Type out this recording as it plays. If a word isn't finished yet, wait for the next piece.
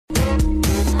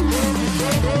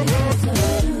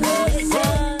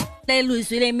Ngiyabingelela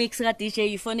uzwile imix ka DJ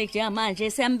Euphonic njengamanje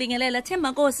siyambingelela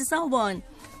Themba Nkosi sawubona.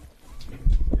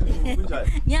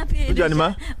 Unjani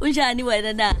ma? Unjani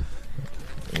wena na?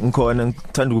 Ngikhona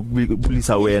ngithanda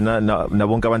ukubulisa wena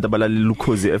nabonke abantu abalalela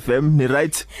uKhozi FM ni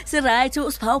right? Si right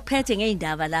usipha uphethe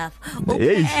ngeindaba lapha.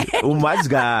 Hey, umazi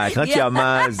kahle ngathi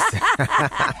yamazi.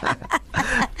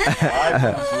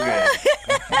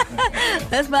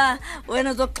 Esba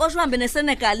wena uzoxoshwa hambe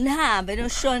neSenegal nihambe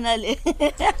noshona le.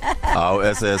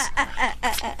 Awu SS.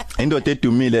 Indoda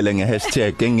edumile le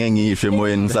nge# engengiyisho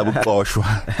emoyeni ngisaba ukuxoshwa.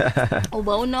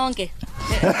 Uba unonke.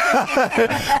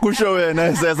 Kusho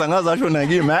wena SS angazasho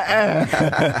nakimi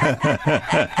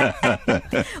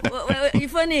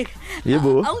Euphonic.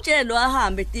 Yebo. Awutshelo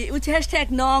ahambe uthi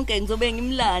 #nonke ngizobe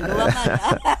ngimlando wamanga.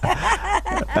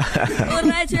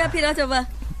 Alright uyaphila thoba.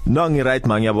 No ngi right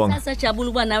man ngiyabonga. Sasajabula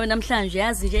ukuba nawe namhlanje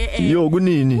yazi nje Yo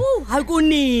kunini? Hayi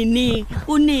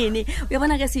kunini.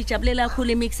 Uyabona ke sijabulela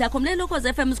kakhulu imix yakho. Mlelo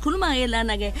Khozi FM sikhuluma ke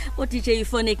lana ke o DJ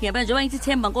Euphonic ngiyabona njengoba ngithi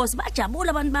Themba Nkosi bajabula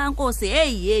abantu baNkosi.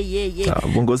 Hey.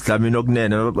 Bongosi Dlamini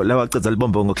okunene labacedza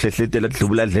libombo ngokuhlehletela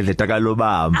dlubula dledleta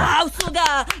kalobamba.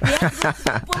 Awusuka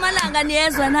Mpumalanga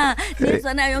niyezwa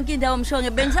na yonke indawo mshonge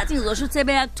bengisathi ngizosho ukuthi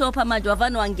sebeyakuthopa manje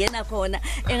wavana wangena khona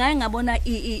engaye ngabona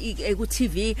ku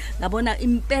TV ngabona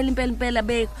impela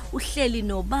be uhleli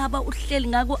nobaba uhleli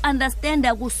ngaku understand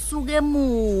akusuke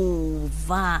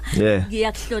emuva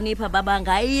ngiyakuhlonipha baba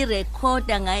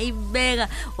ngayirecorda ngayibeka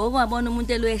okwabona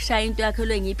umuntu elweshaya into yakhe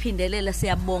lwengiphindelela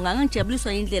siyabonga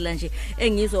ngijabuliswa indlela nje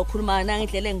engizokhuluma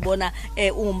ngendlela engibona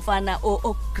umfana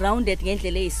o grounded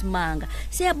ngendlela eyisimanga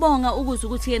siyabonga ukuze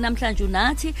ukuthi namhlanje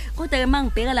unathi kodwa ke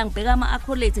mangibheka la ngibheka ama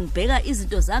accolades ngibheka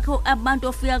izinto zakho abantu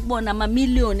ofika kubona ama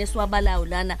million esiwabalayo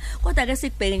lana kodwa ke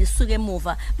sikubheke nje sisuke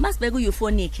emuva masibeka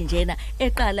uEuphonic njena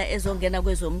eqala ezongena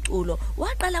kwezomculo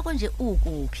waqala konje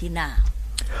ukuphi na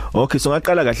Okay so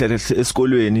ngaqala kahle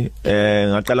esikolweni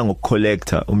ngaqala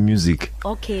ngokucollector music.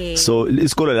 Okay. So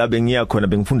isikolo la bengiya khona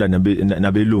bengifunda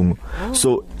nabelungu.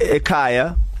 So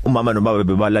ekhaya umama nobaba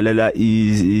bebalalela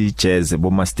i-jazz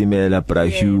bomastimela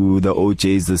Brahu the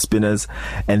OJs the Spinners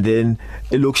and then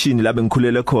elokishini la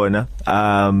bengikhulela khona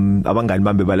abangani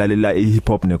bami bebalalela i-hip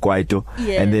hop nekwaito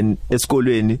and then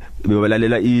esikolweni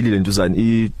bebalalela ilentuzana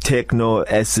i-techno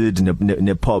acid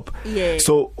ne pop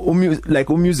so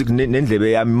music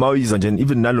nendlebe yami mawiza nje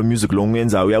even nalo music lo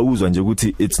ngiyenza uyawuzwa nje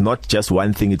ukuthi it's not just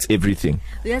one thing it's everything.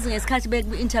 Uyazi ngesikhathi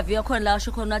be-interview yakho la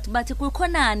usho khona wathi bathi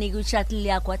kukhonani ku-shuttle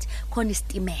yakho wathi khona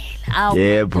istimela.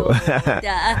 Yebo.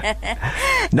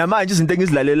 Namanje izinto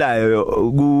engizilalelayo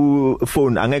ku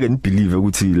phone angeke nibelieve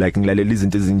ukuthi like ngilalela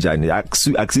izinto ezinjani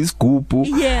akusisigubhu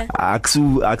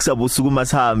akusabosuku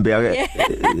masihambe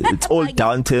it's all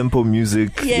down tempo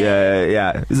music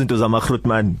yeah izinto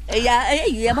zamaGrootman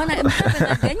yabona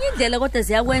emhlabeni ngenye indlela kodwa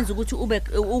ziyakwenza ukuthi ube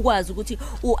ukwazi ukuthi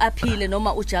uaphile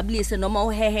noma ujabulise noma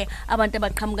uhehe abantu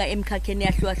abaqhamuka emkhakheni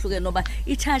yahlukahlukene noba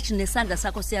i-touch nesandla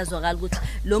sakho siyazwakala ukuthi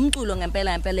lo mculo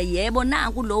ngempela yebo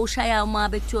naku lo ushaya uma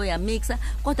bekuthiwa ya mixa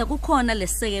kodwa kukhona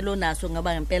lesisekelo naso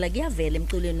ngoba ngempela kuyavela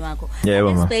emculweni wakho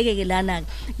sibheke ke lana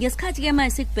ngesikhathi ke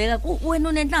manje sikubheka wena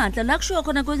unenhlanhla la kushiwo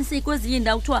khona kwezinye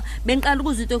indawo kuthiwa benqala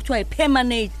ukuzwa into ekuthiwa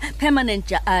permanent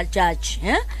judge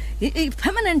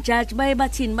permanent judge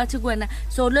bathini bathi kuwena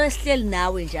so lo esihleli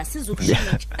nawe nje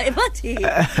asizukushintsha bathi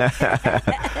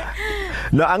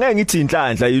no angeke ngithi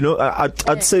inhlanhla you know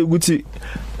I'd say ukuthi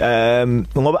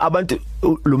ngoba abantu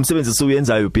lo msebenzi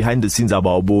soyenzayo behind the scenes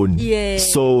abawuboni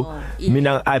so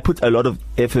mina I put a lot of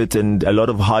effort and a lot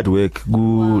of hard work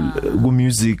ku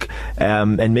music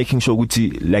and making sure ukuthi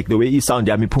like the way sound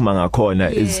yami iphuma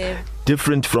ngakhona is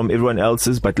different from everyone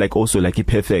else's but like also like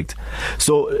perfect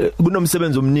so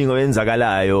kunomsebenzi omningi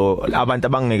oyenzakalayo abantu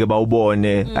abangeke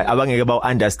bawubone abangeke bawu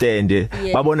understand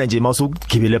babona nje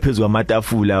mawusugibela phezulu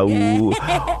kwamatafula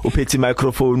uphethe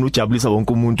microphone ujabulisa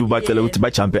wonke umuntu bacela ukuthi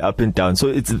bajump up and down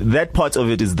so it's that part of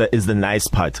it is the nice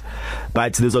part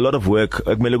but there's a lot of work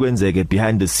ekumele kwenzeke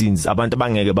behind the scenes abantu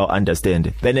abangeke bawu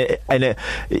understand then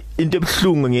into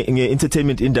ebhlungu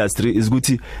nge-entertainment industry is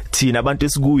ukuthi thina abantu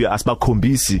esikuyo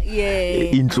asibakhombisi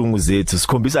inhlungu zethu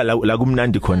sikhombisa la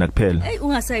kumnandi khona kuphela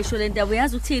ungasayisho le ndaba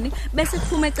uyazi uthini bese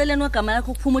kuphuma eceleni wegama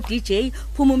lakho kuphuma uDJ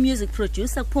kuphuma umusic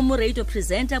producer kuphuma uradio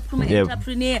presenter kuphuma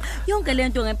entrepreneur yonke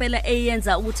lento ngempela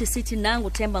eyenza ukuthi sithi nangu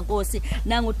Themba Nkosi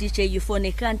nangu DJ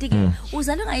Euphonic kanti ke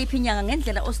uzalwe ngayiphi inyanga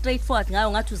ngendlela o straightforward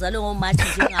ngayo ngathi uzalwe ngoMarch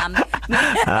njengami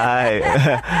hayi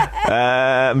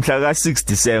mhla ka 6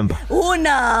 December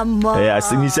unama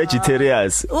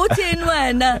Sagittarius uthini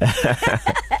wena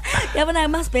Yabona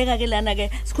masibheka ke lana ke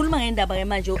sikhuluma ngendaba ke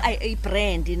manje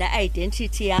i-brand na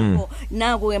identity yakho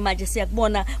naku ke manje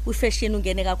siyakubona ku fashion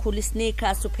ungene kakhulu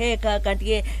sneakers upheka kanti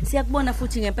ke siyakubona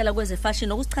futhi ngempela kweze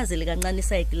fashion ukusichazele kancane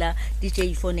side la DJ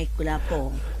Euphonic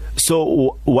lapho.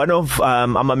 So one of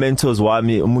ama mentors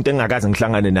wami umuntu engakaze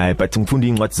ngihlangane naye but ngifunda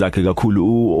incwadi zakhe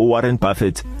kakhulu Warren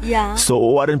Buffett. Yeah. So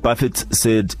Warren Buffett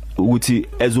said ukuthi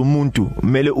as umuntu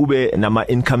kumele ube nama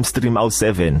income stream awu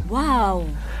 7. Wow.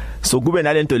 So kube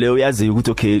nalento leyo uyazi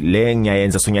ukuthi okay le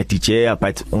ngiyayenza so ngiya DJ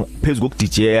but phezulu koku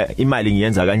DJ imali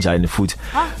ngiyenza kanjani futhi.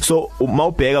 So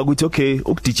mawubheka ukuthi okay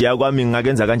uk DJ kwami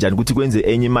ngakenza kanjani ukuthi kwenze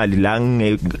enye imali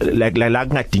la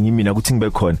kungadingi mina ukuthi ngibe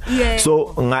khona.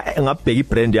 So ngabheka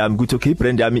ibrand yami ukuthi okay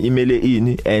ibrand yami imele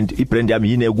ini and ibrand yami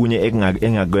yini ekunye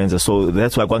engakwenza. So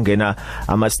that's why kwangena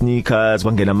ama sneakers,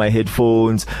 kwangena my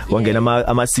headphones, kwangena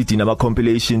ama CD nama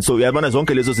compilation. So uyabona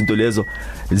zonke lezo zinto lezo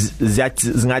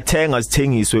zingathenga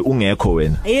zithengiswe ungekho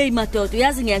wena. Hey madoda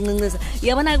uyazi ngiyancincisana.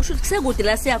 Yabona kusho ukuthi sekude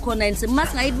la siya khona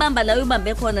mase ngayibamba la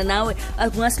uyibambe khona nawe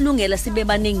kungasilungela sibe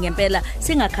baningi ngempela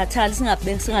singakhathali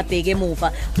singabheke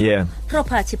emuva. Yeah.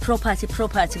 Property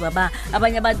baba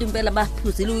abanye abantu impela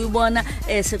baphuzile uyibona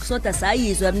sekusoda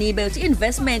sayizwa mnibe uthi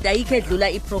investment ayikho edlula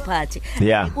iproperty.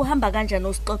 Kuhamba kanjani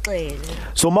osixoxele?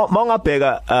 So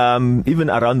mawungabheka even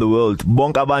around the world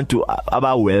bonke abantu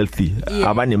aba wealthy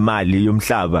abanemali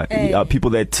yomhlaba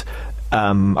people that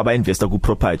aba investor ku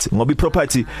property ngoba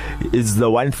property is the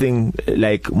one thing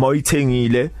like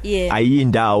mawuyithengile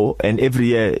ayindawo and every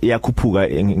year iyakhuphuka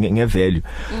nge value.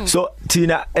 So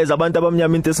thina as abantu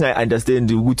abamnyama into esingayi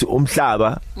understand ukuthi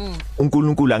umhlaba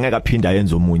uNkulunkulu angeke aphinda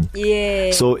yenze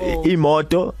omunye. So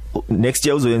imoto next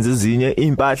year uzoyenza ezinye,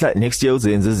 impahla next year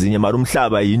uzoyenza ezinye, mara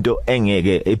umhlaba into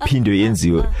engeke ephindwe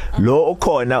yenziwe. Lo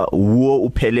okhona uwo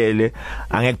uphelele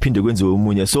angeke kuphinde kwenziwe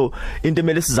omunye. So into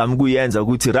emele sizame kuyenza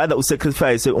ukuthi rather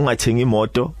usacrifice ungathengi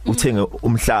imoto uthenge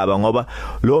umhlaba ngoba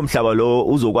lo mhlaba lo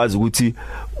uzokwazi ukuthi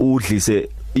udlise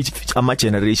ama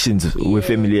generations we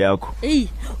family yakho.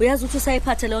 Uyazi ukuthi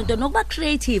usayiphatha le nto nokuba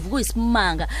creative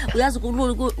kuyisimanga. Uyazi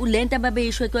lento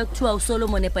ababeyishwe kuthiwa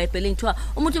uSolomon eBhayibhelini kuthiwa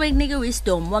umuntu bekunike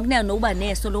wisdom wakunayo nokuba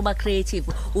neso lokuba creative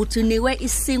uthi niwe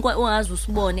isinkwa ongazi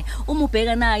usibone uma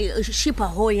ubheka naye shipper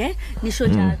hoye nisho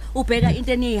njalo ubheka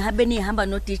into enihamba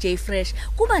no DJ Fresh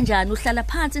kuba njani uhlala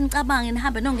phansi nicabange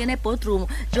nihambe nongena eboardroom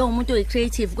njengomuntu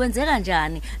oyicreative kwenzeka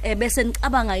kanjani bese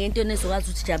nicabanga into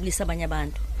enizokwazi ukuthi jabulisa abanye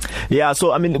abantu. Yeah,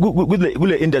 so I mean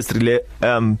kule industry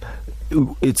we're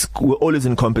always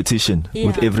in competition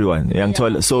with everyone.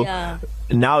 So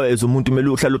now as umuntu mele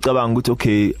uhlala ucabanga ukuthi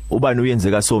okay ubani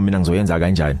uyenzeka so mina ngizoyenza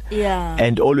kanjani.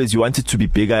 And always you want it to be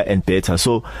bigger and better.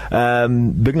 So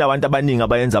bekunabantu abaningi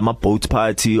abayenza ama boat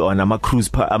party or ama cruise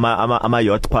ama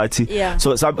yacht party.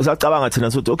 So sacabanga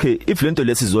thina sokuthi okay if lento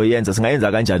lesizoyenza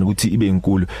singayenza kanjani ukuthi ibe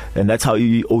inkulu, and that's how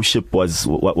O-Ship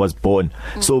was born.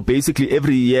 So basically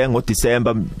every year ngo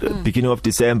December beginning of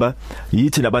December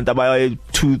yithi nabantu abaya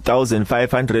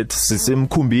 2500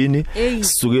 sisemkhumbini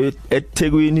sisuke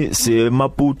eThekwini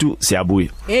Maputo siyabuya.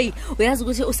 Uyazi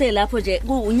ukuthi uselapho nje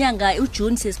unyanga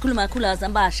uJune sesikhuluma kakhulu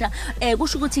azambasha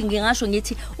kusho ukuthi ngingasho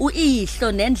ngithi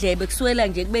uihlo nendlebe kusuwela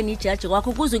nje kubeni ijaji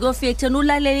kwakho kuze kuyofika ekutheni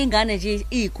ulalela ingane nje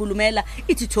ikhulumela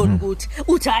ithi thona ukuthi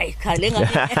uthi hayi cha lenga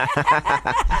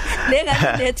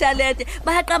le talent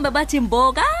bayaqamba bathi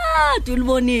mboka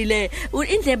dulibonile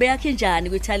indlebe yakhe njani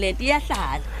kwi talent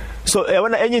iyahlala. So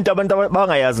yabona enye into abantu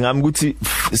bangayazi ngami ukuthi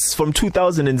from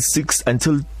 2006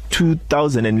 until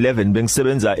 2011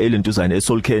 bengisebenza elentuzana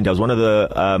eSoul Candy. I was one of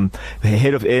the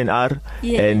head of A&R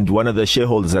and one of the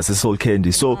shareholders at Soul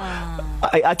Candy. So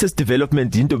artist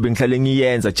development into bengihlale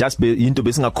ngiyenza just into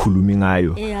besingakhulumi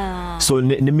ngayo. So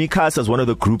NEMIHOLO is one of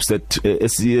the groups that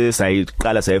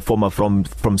sayiqala sayifoma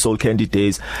from Soul Candy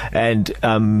days, and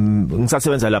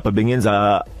ngisasebenza lapha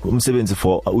bengenza umsebenzi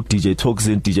for DJ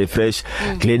Toxin, DJ Fresh,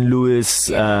 Glenn Lewis,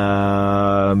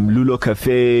 Lulo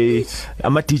Cafe,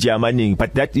 ama DJ amaningi,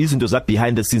 but that izinto za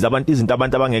behind the scenes izinto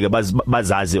abantu abangeke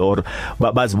bazazi or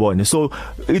bazibone. So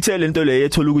ithele into le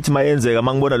yethola ukuthi mayenzeka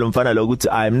mangibona lo mfana lo ukuthi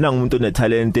mina ngumuntu one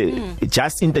talent,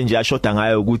 just into nje ashoda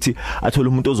ngayo ukuthi athola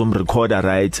umuntu ozomrecorder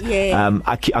right,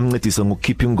 amncedise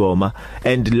ngokukhipha ingoma,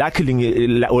 and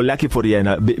lucky for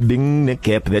yena being a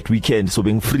gap that weekend, so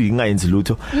being free ngayenzi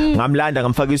lutho ngamlanda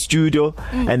ngamfaka e-studio,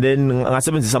 and then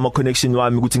ngasebenzisa ama connection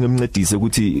wami ukuthi ngimncedise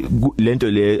ukuthi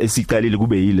lento le esiqalile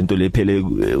kube yilento le phele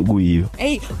kuyiyo.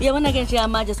 Uyabona ke nje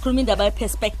manje sikhuluma indaba ye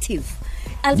perspective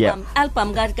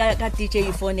album ka DJ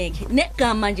Euphonic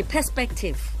negama nje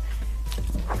perspective.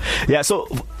 Yeah, so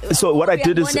what I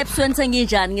did is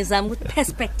ngizama ukuthi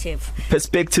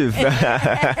perspective.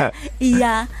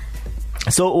 Yeah.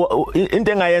 So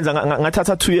into engayenza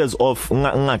ngathatha 2 years off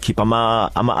ngakhipha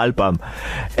ama album,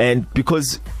 and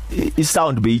because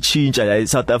isound beyichintsha la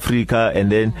eSouth Africa,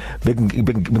 and then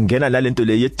bengena lalento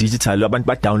le ye digital abantu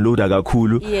ba downloada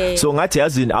kakhulu. So ngathi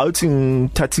yazini out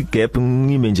ngithatha igap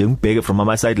ngime nje ngibheke from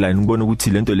ama sideline ngibona ukuthi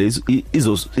lento le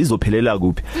izophelela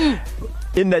kuphi.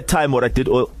 In that time what I did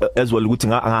as well ukuthi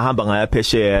ngahamba ngaya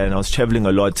phesheya, and I was traveling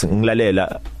a lot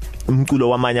ngilalela umculo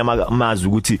wamanye amazwi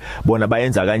ukuthi bona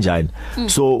bayenza kanjani.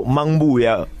 So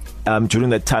mangibuya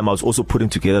during that time I was also putting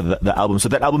together the album. So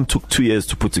that album took 2 years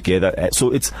to put together.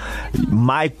 So it's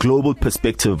my global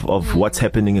perspective of what's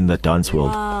happening in the dance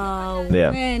world. Wow.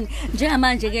 Man,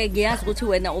 njengamanje ke ngiyazi ukuthi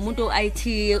wena umuntu IT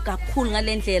kakhulu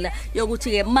ngalendlela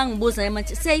yokuthi ke mangibuza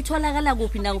manje seyitholakala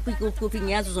kuphi na kuphi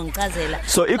ngiyazi uzongichazela.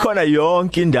 So ikhona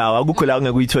yonke indawo akukho la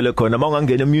ungekuyithola khona.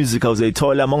 Mawungangena music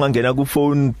awuzayithola, mawungangena ku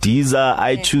phone, Deezer,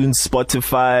 iTunes,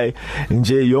 Spotify,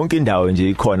 nje yonke indawo nje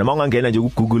ikhona. Mawungangena nje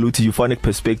ku Google uthi Euphonic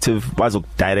Perspective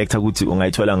bazokudirecta ukuthi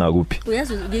ungayithola ngakuphi.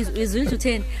 Uyazi izwithu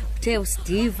 10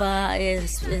 Diva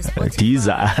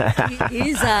Deezer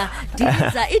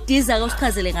iDeezer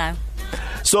akusichazele ngayo.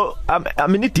 So I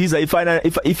mean iDeezer ifana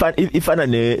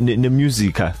ne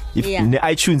music, ne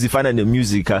iTunes ifana ne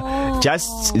music,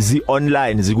 just zi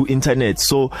online ziku internet.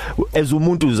 So as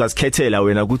umuntu uzazikhethela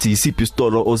wena ukuthi isiphi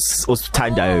store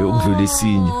osithandayo ukudlula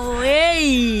esinye.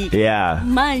 Hey, yeah,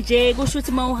 manje kusho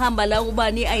ukuthi mawuhamba la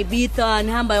kubani iIBITHA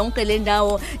nihamba yonke le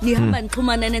ndawo nihamba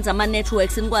nixhumana nenza ama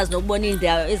networks nikwazi nokubona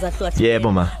indawo ezahlukahlukene.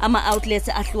 Yebo ma, ama outlets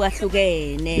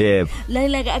ahlukahlukene. Yebo,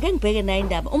 la ake ngibheke nayo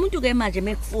indaba umuntu ke manje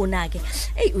mekufuna ke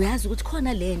hey uyazi ukuthi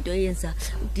khona lento eyenza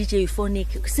DJ Euphonic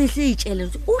sihlitshele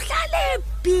ukuthi uhlale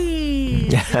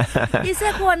phi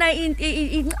isekhona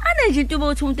incane nje into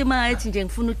ukuthi umuntu mayethi nje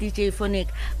ngifuna uDJ Euphonic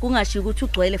kungasho ukuthi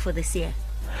ugcwele for this year.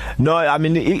 No, I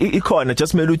mean ikhona,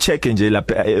 just mele ucheck nje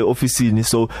lapha officeini,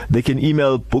 so they can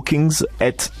email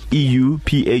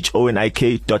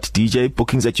bookings@euphonic.dj,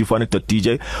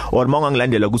 bookings@euphonic.dj, or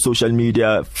mangangilandela ku social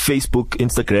media, Facebook,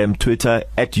 Instagram, Twitter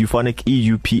 @euphonic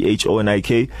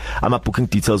EUPHONIK. ama booking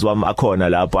details wami akhona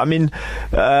lapho. I mean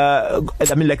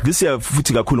like this year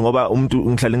futhi kakhulu ngoba umuntu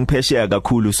ngihlale ngiphesheya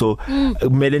kakhulu, so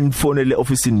kumele nifonele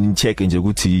officeini nicheck nje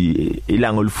ukuthi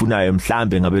ilanga olifunayo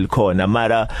mhlambe ngabe likhona,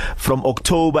 mara from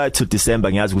October to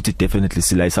December ngiyazi ukuthi definitely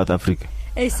sila eSouth Africa.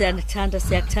 Siyakuthanda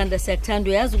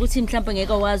uyazi ukuthi mhlawumbe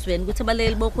ngeke wazi wena ukuthi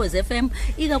abaleli bokhoze FM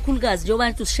ikakhulukazi njengoba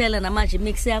nje usishela namanje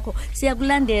mix yakho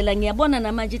siyakulandela. Ngiyabona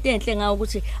namanje into enhle ngawo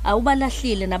ukuthi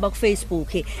awubalahlile naba ku Facebook.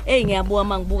 Ngiyabuka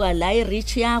mangibuka la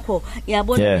ireach yakho,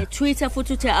 ngiyabona ne Twitter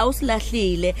futhi uthi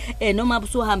awusilahlile noma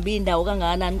usuhamba indawo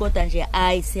kangakanani kodwa nje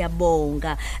ayi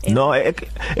siyabonga. No,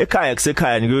 ekhaya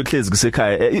kusekhaya ngikuhlezi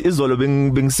kusekhaya. Izolo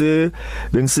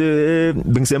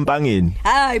bengisempangeni.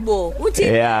 Hayibo uthi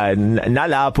yeah,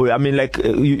 nalapho I mean like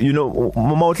you know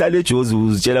mama uhlala eJozi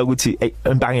uzitshela ukuthi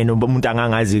empangeni umuntu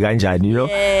angangazi kanjani, you know,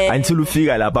 until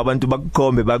ufika lapha abantu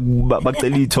bakukhombe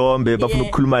bacela ithombe bafuna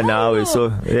ukukhuluma nawe.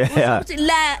 So yeah,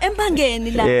 la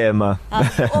empangeni la yeah ma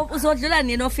uzodlula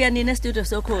nini ofika nini estudio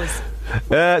Sokhozi?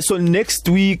 So next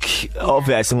week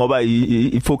obviously ngoba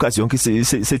ifocus yonke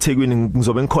seThekwini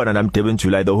ngizobe ngikhona nami Durban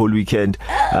July the whole weekend.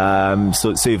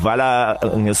 So ivala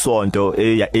ngesonto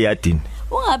eyadini.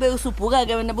 Ungabe usubhuka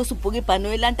ke wena busubhuka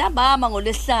ibhano elantambama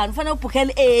ngolesihlanu ufana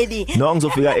ubhukhele early. No,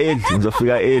 ngizofika early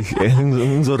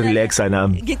ngizo relaxa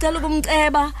nami. Ngicela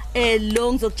ukumceba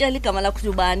lo ngizokutshela igama lakho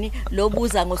ubani lo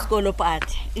buza ngosikolo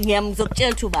party.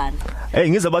 Ngiyamzokutshela ubani. Hey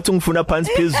ngizabathi ngifuna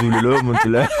phansi phezulu lo muntu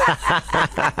la.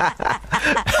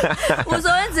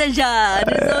 Uzowenze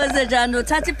njani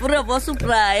uthatha ibravo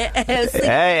supraye.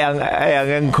 Hey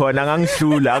angeke ngikhona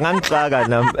ngangihlula angangixaka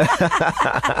nami.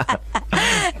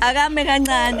 Akame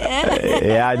kancane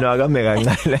yeah no akame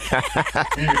kancane.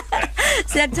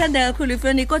 Siyakuthanda kakhulu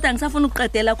Euphonic kodwa ngisafuna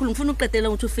ukuqedela kakhulu, ngifuna ukuqedela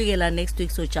ukuthi ufike la next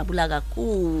week sojabula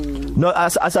kakhulu. No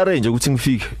asarrange ukuthi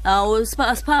ngifike. Awu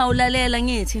sipha ulalela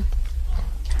ngithi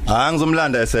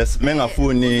ngizomlanda SS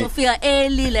mengafuni ufika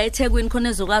early la eThekwini khona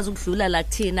ezokwazi ukudlula la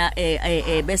kuthina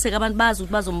bese ke abantu bazi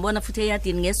ukuthi bazombona futhi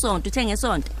eyadini ngesonto uthe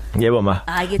ngesonto. Yebo ma.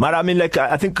 But I mean like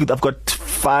I think I've got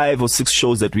 5 or 6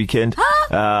 shows that weekend.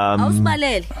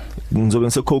 Awusibalele. Ngizobe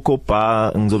ngise Coco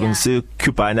Bar, ngizobe ngise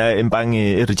Cubana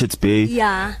eMpange eRichards Bay.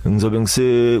 Yeah. Ngizobe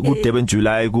ngise ku Durban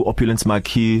July ku Opulence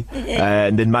Marquee,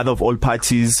 and then Mother of All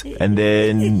Parties, and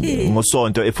then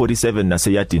ngosonto e47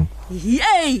 naseyadini.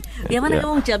 Hey, uyabona ke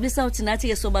ungijabulisa uthi nathi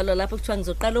ke sobalo lapho kuthiwa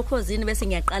ngizoqala ukhozini bese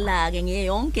ngiyaqala ke ngiye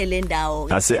yonke le ndawo.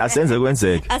 Asenze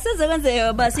kwenzeke. Asenze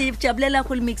kwenzeke basi sijabulela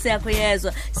kakhulu mix yakho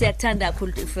yezwa. Siyakuthanda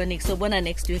kakhulu Euphonic. So bona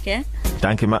next week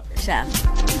Thank you ma. Sha.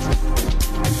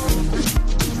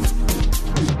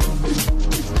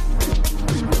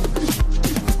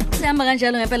 sihamba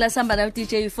kanjalo ngempela sihamba la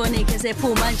DJ Euphonic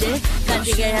esephuma nje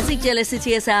kanti ke asikutshele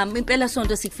sithi esami impela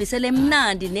sonto sikufisele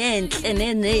emnandi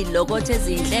nenhle nezilokothe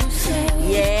ezinhle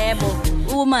yebo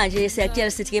uma nje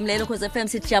siyakutshela sithi ke mlelo Khosi FM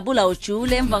sithi jabula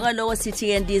ujule emva kwaloko sithi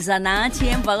ke ndiza nathi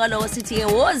emva kwaloko sithi ke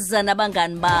woza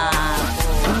nabangani bakho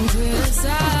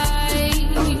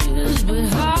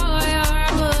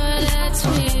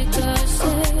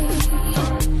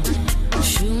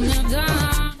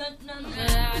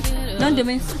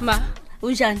Nondumi ma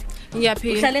unjani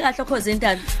Ngiyaphila uhlale kahle Khosi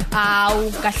intando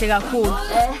Awu kahle kakhulu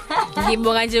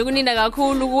Ngibonga nje kuninda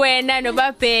kakhulu kuwena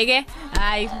nobabheke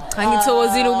hayi cha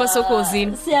ngithokozile ukuba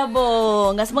sokhosini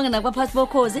Siyabonga sibonga nakwaphathi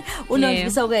bokhozi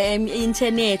unondivisa ke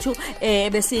internet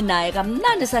ebesinaye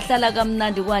kamnandi sahlala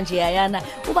kamnandi kwanje yayana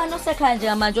ubani osekhaya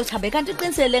nje manje othabe kanti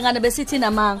iqinisele ngane besithi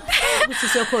namanga ukuthi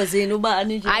sokhosini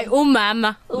ubani nje hayi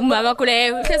umama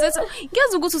kule hleze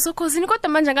ngiyazi ukuthi usokhosini kodwa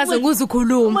manje ngaze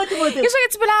nguzukhuluma ngisho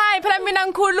ngithi phela hayi phela mina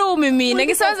ngikhulumi mina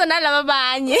ngisebenza nalabo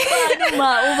abanye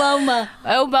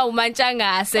uba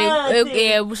umantshangase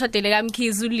ushadele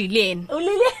kamkhizi ulileni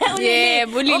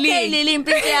yebo ulileni okay lili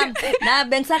impilo yami na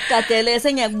bengisagadele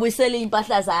sengiyakubuyisela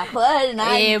impahla zakho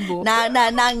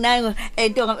na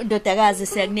indodakazi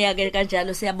siyakunika ke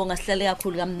kanjalo siyabonga sihlale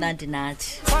kakhulu kamnandi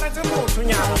nathi